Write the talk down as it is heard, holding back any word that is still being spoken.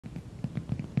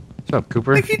What's up,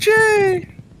 Cooper? Nickyj!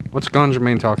 What's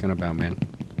Gonjermain talking about, man?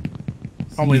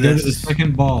 Only Go to this. the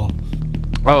second ball.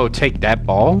 Oh, take that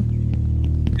ball?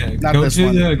 Yeah, Not go this to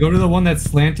one. go to the one that's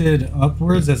slanted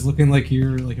upwards. That's looking like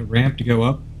you're like a ramp to go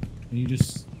up, and you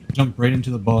just jump right into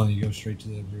the ball and you go straight to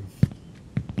the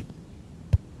roof.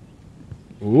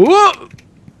 Whoa!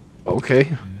 Okay.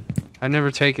 Yeah. I've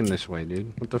never taken this way,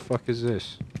 dude. What the fuck is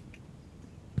this?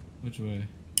 Which way?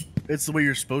 It's the way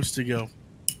you're supposed to go.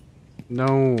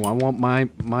 No, I want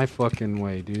my fucking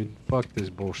way, dude. Fuck this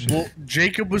bullshit. Well,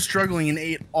 Jacob was struggling and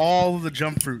ate all of the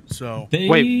jump fruit, so... They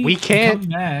Wait, we can't- come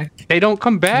back. They don't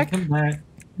come back? They come back.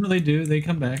 No, they do. They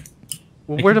come back.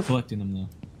 Well, I where keep the collecting them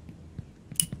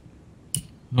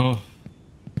though. Oh,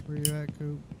 Where you at,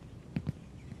 Coop?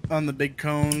 On the big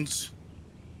cones.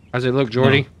 How's it look,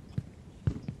 Jordy?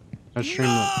 How's stream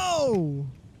look? No!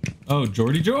 oh,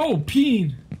 Jordy, oh,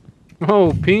 Peen.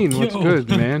 Oh, Peen, what's Yo. good,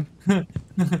 man?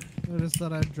 I just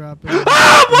thought I'd drop it.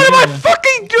 Ah, what am I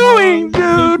fucking doing,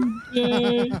 dude?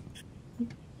 Yay.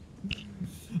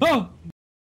 Oh.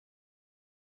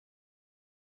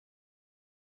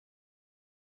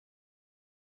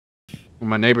 Well,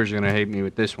 my neighbor's gonna hate me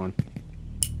with this one.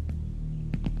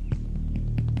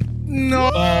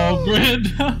 No! Oh,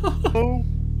 Brando.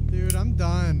 Dude, I'm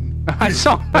done. I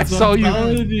saw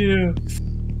you. you.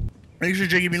 Actually,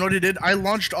 Jacob, you know what I did? I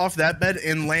launched off that bed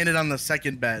and landed on the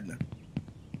second bed.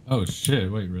 Oh shit!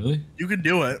 Wait, really? You can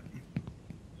do it.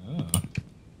 Oh.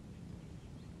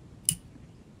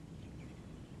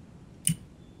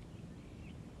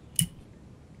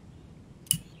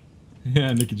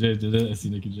 Yeah, Nickyj did it. I see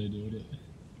Nickyj doing it.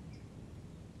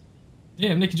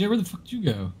 Damn, Nickyj, where the fuck did you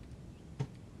go?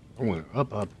 I went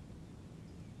up.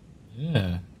 Yeah.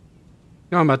 You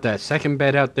know about that second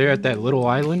bed out there at that little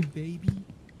island? Baby.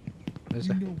 What is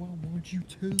You that? know I want you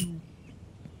too.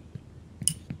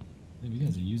 Damn, you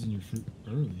guys are using your fruit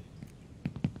early.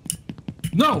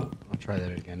 No! I'll try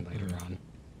that again later on.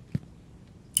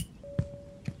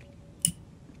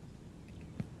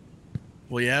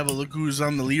 Well, yeah, but look who's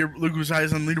on the leader. Look who's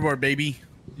highest on the leaderboard, baby.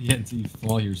 Yeah, until you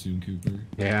fall here soon, Cooper.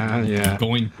 Yeah. You're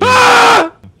going to.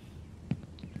 Ah!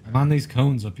 I'm on these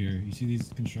cones up here. You see these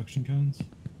construction cones?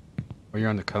 Oh, you're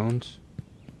on the cones?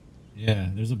 Yeah,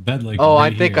 there's a bed like. Oh,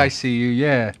 right I think here. I see you,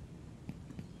 yeah.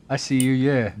 I see you,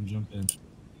 yeah. I'm jumping.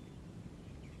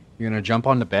 You're gonna jump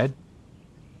on the bed?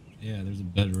 Yeah, there's a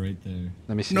bed right there.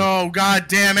 Let me see. No, god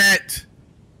damn it!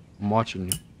 I'm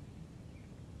watching you.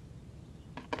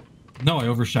 No, I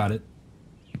overshot it.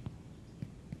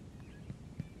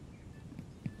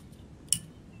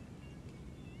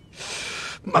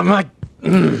 My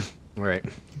right.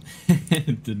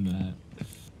 It did not.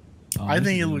 Oh, I this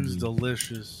think is it gonna looks be-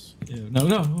 delicious. Ew, no,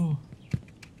 no. Oh.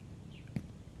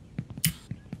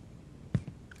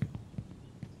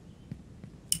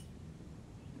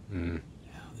 Hmm.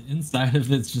 The inside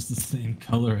of it's just the same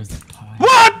color as the pie.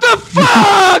 What the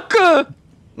fuck?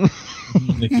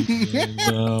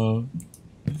 Nickyj, no.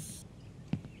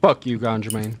 Fuck you,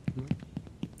 Gonjermain.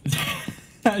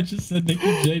 I just said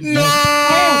Nickyj. No!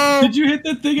 Oh, did you hit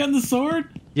that thing on the sword?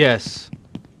 Yes.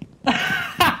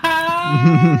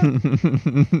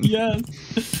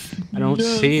 Yes. I don't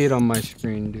Yes. see it on my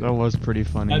screen, dude. That was pretty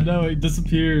funny. I know it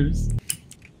disappears.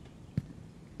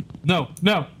 No,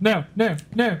 no, no, no,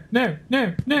 no, no,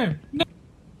 no, no, no.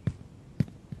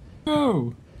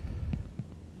 No.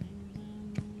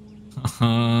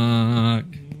 Fuck.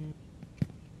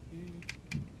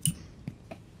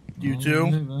 You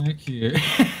too? Back here.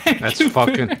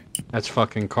 That's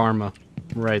fucking karma.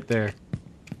 Right there.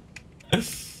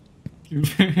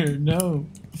 Cooper, no.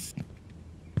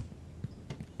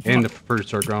 And the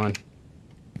fruits are gone.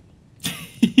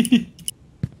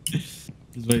 Just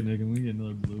wait, Nick. I'm gonna get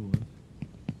another blue one.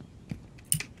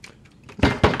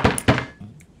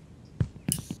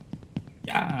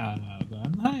 Yeah,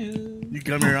 I'm high. You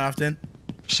come here often?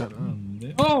 Shut up.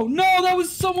 Oh no, that was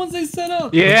someone's they set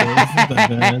up. Yeah. Okay,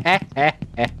 that's not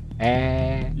that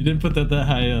bad. You didn't put that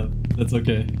high up. That's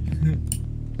okay.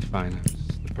 It's fine. That's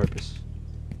the purpose.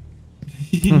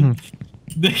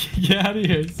 Nick, get out of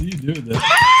here. I see you doing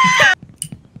that.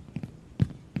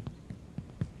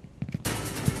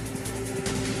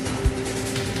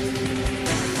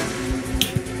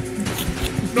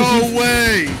 No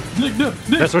way! Nick, no, Nick,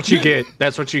 That's what you Nick. get.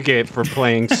 That's what you get for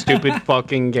playing stupid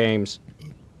fucking games.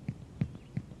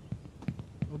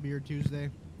 We'll be here Tuesday.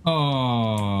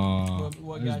 Oh.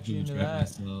 What got you into that?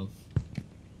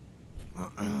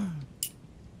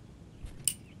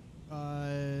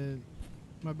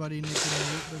 My buddy Nick and I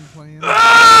have been playing.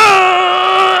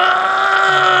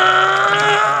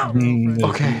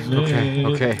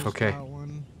 Okay. That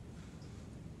one.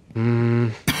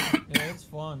 Mm. Yeah, it's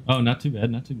fun. Oh, not too bad,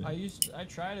 not too bad. I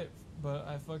tried it, but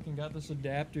I fucking got this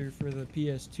adapter for the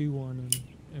PS2 one and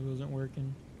it wasn't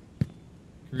working.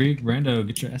 Creek, Brando,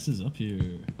 get your asses up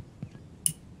here.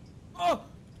 Oh!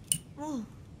 Oh!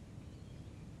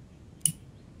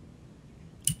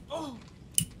 Oh!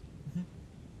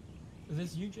 Is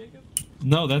this you, Jacob?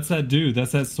 No, that's that dude.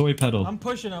 That's that soy pedal. I'm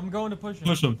pushing. I'm going to push him.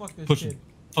 Push him. Fuck this Push kid. him.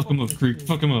 Fuck him up, this Creek. kid.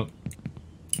 Fuck him up.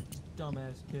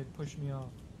 Dumbass kid. Push me off.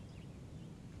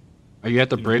 Are you at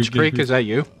the bridge, Creek? Is that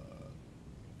you?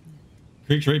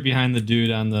 Creek's right behind the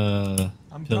dude on the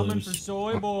I'm pillars. coming for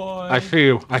soy boy. I see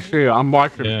you. I see you. I'm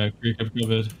watching. Yeah, Creek, I'm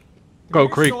covered. Go, Come here,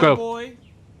 Creek, soy go. Boy.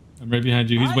 I'm right behind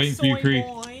you. He's Hi, waiting for you, soy Creek.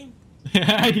 Boy.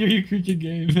 I hear you, Creek, in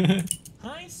game.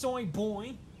 Hi, soy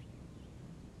boy.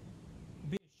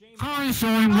 Be ashamed. Hi,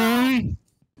 soy boy.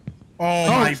 Oh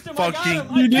my Pushed him, I got fucking him,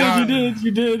 You did, god.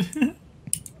 you did.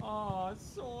 Aw,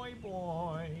 soy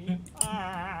boy.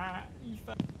 Ah, you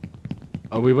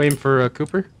Are we waiting for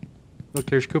Cooper? Look,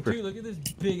 there's Cooper. Dude, look at this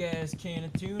big ass can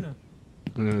of tuna.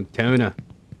 Tuna.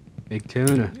 Big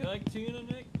tuna. You like tuna,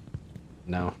 Nick?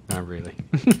 No, not really.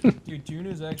 Dude, tuna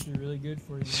is actually really good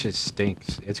for you. Shit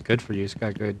stinks. It's good for you. It's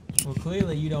got good. Well,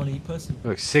 clearly you don't eat pussy.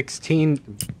 Look,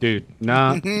 16. Dude,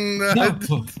 nah.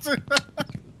 No.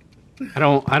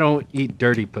 I don't eat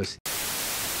dirty pussy.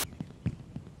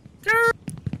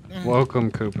 Welcome,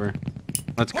 Cooper.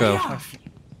 Let's go. Oh, yeah!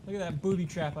 Look at that booby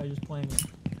trap I just planted.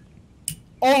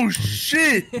 Oh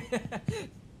shit!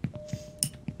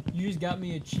 You just got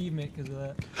me achievement because of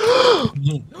that.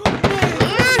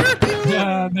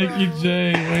 Yeah, Nickyj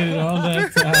waited all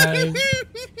that time.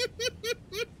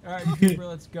 Alright, Cooper,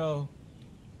 let's go.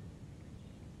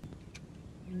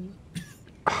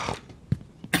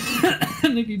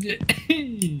 Nickyj.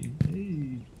 Hey.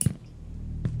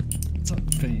 What's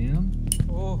up, fam?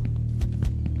 Oh.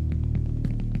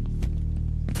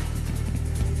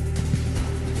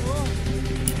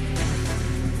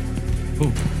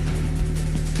 Oh.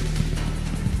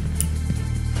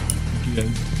 Thank you,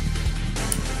 guys.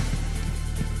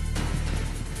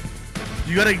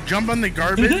 You gotta jump on the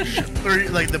garbage, or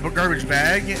like the garbage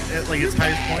bag, at like its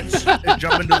highest points, and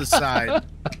jump into the side.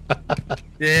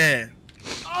 Yeah.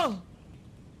 Oh!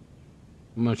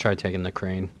 I'm gonna try taking the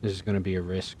crane. This is gonna be a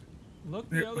risk. Look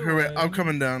the other Here, way. wait, I'm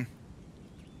coming down.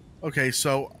 Okay,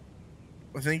 so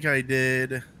I think I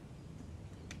did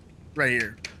right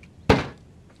here.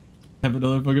 Have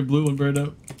another fucking blue one burned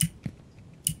up.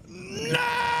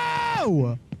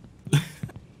 No!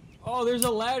 Oh, there's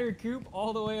a ladder, Coop,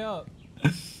 all the way up.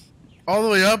 All the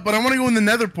way up, but I want to go in the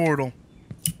nether portal.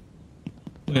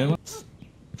 Wait, what?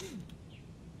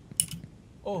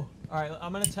 Oh, alright,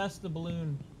 I'm gonna test the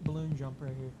balloon jump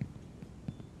right here.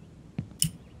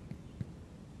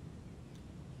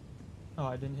 Oh,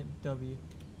 I didn't hit W.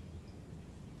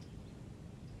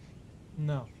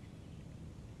 No.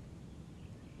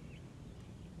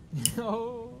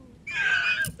 No.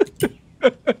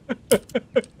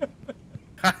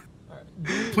 Alright,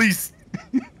 Please.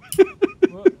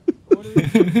 what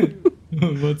did you do?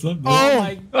 What's up, dude? Oh!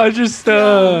 my I just I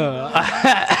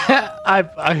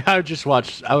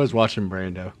was watching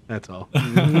Brando. That's all. Suck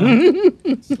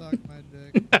my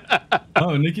dick.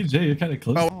 Oh, Nickyj, you're kind of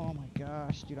close. Oh my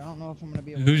gosh, dude, I don't know if I'm gonna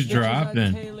be able Who's to. Bitches are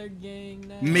dropping? Taylor gang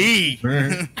now. Me.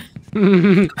 Burn.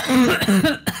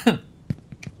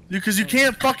 Because you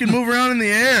can't fucking move around in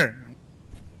the air.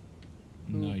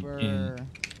 No, you Cooper. can't.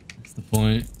 That's the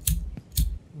point.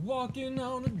 Walking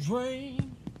on a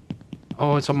drain.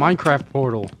 Oh, it's a Minecraft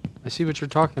portal. I see what you're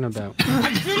talking about.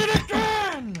 I did it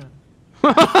again!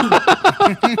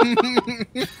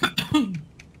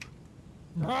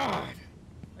 God.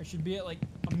 I should be at like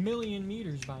 1,000,000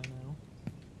 meters by now.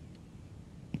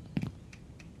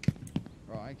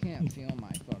 Bro, I can't feel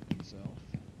my fucking self.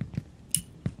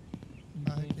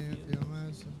 I can't feel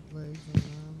myself legs when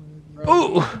I'm with you. Bro,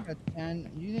 Ooh.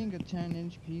 you think a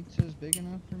 10-inch pizza is big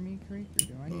enough for me, Creek, or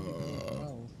do I need to go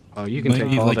 12? Oh, you can Might take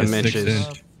need all like the a 6 inches.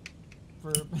 inch.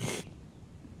 For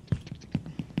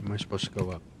Am I supposed to go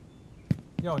up?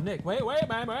 Yo, Nick, wait. Oh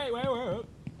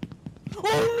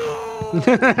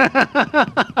no!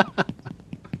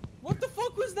 What the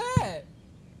fuck was that?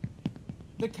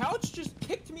 The couch just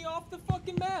kicked me off the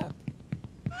fucking map.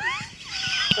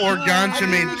 Or Gotcha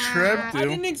made trip, I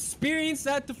didn't dude. experience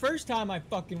that the first time I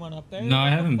fucking went up there. No, I What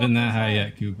the haven't fuck been that was high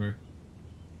yet, Cooper.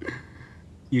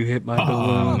 You hit my Oh,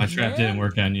 balloon. my trap didn't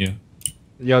work on you.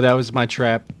 Yo, that was my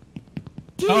trap.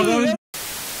 Dude, Oh, that was-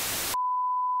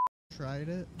 Tried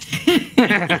it.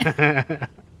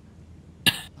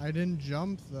 I didn't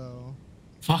jump though.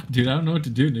 Fuck, dude, I don't know what to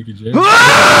do, Nickyj.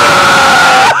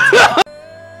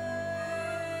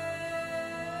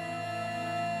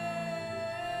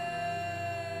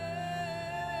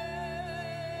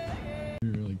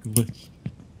 You really glitched.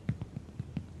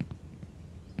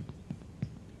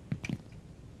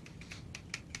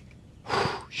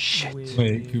 Shit.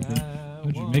 Wait, Cooper.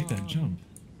 How'd you make that jump?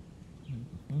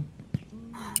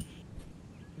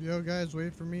 Yo, guys,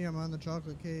 wait for me. I'm on the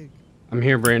chocolate cake. I'm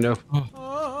here, Brando.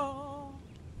 Oh.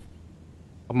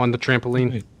 I'm on the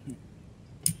trampoline. Wait.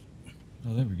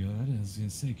 Oh, there we go. I was gonna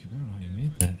say, Cooper, I don't know how you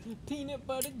made that. Peanut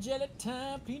butter jelly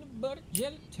time. Peanut butter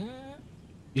jelly time.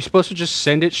 You supposed to just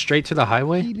send it straight to the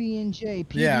highway? PB&J,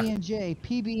 Yeah. PB&J,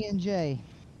 PB&J.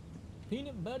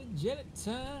 Peanut butter jelly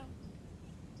time.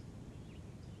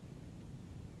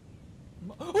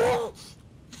 Oh!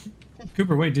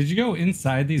 Cooper, wait, did you go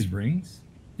inside these rings?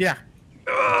 Yeah.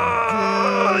 You're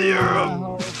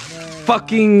a I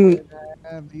fucking.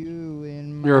 have you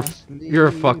in You're my you're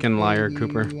a fucking liar, sleep,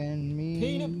 Cooper. you and me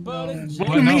Peanut butter don't jelly.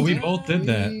 Well, no, we time. both did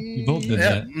that. We both did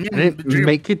Yeah. that. I didn't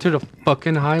make it to the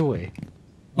fucking highway.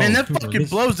 Man, Oh, that Cooper, fucking this-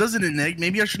 blows, doesn't it, Nick?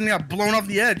 Maybe I shouldn't have got blown off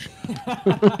the edge.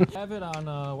 Have it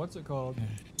on what's it called?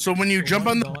 So when you The jump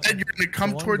one on the golf- bed, you're gonna come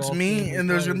the one towards golf me, game we and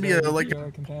there's play gonna is be a like VR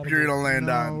a compatible. you're gonna land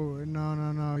on.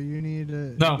 No. You need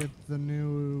to No. get the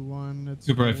new one. It's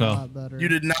Super, I a fell. lot better. You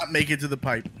did not make it to the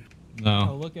pipe. Oh,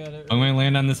 No. look at it. I'm gonna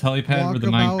land on this helipad where the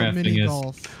Walkabout Minecraft mini thing is.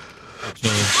 golf. So,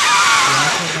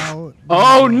 Walkabout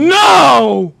Oh mini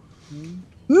no!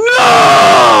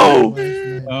 No! golf.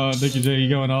 oh, Nickyj, you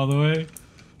going all the way?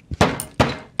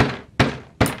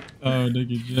 Oh,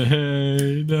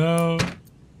 Nickyj, no.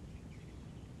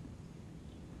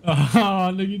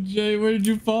 Oh, Nickyj, where did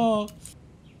you fall?